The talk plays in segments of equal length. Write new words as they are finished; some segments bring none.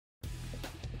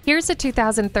Here's a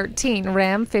 2013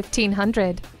 Ram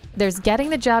 1500. There's getting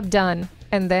the job done,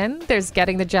 and then there's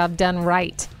getting the job done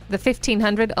right. The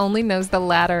 1500 only knows the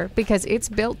latter because it's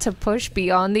built to push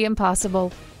beyond the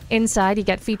impossible. Inside, you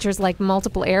get features like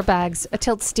multiple airbags, a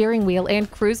tilt steering wheel,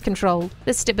 and cruise control.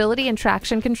 The stability and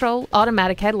traction control,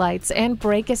 automatic headlights, and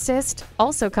brake assist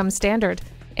also come standard.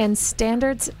 And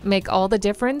standards make all the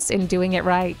difference in doing it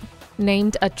right.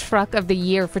 Named a Truck of the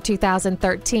Year for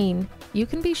 2013, you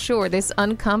can be sure this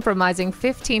uncompromising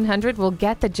 1500 will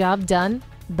get the job done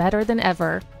better than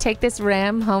ever. Take this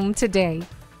Ram home today.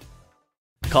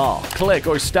 Call, click,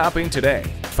 or stop in today.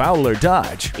 Fowler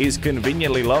Dodge is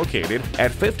conveniently located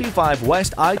at 55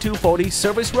 West I-240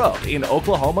 Service Road in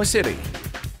Oklahoma City.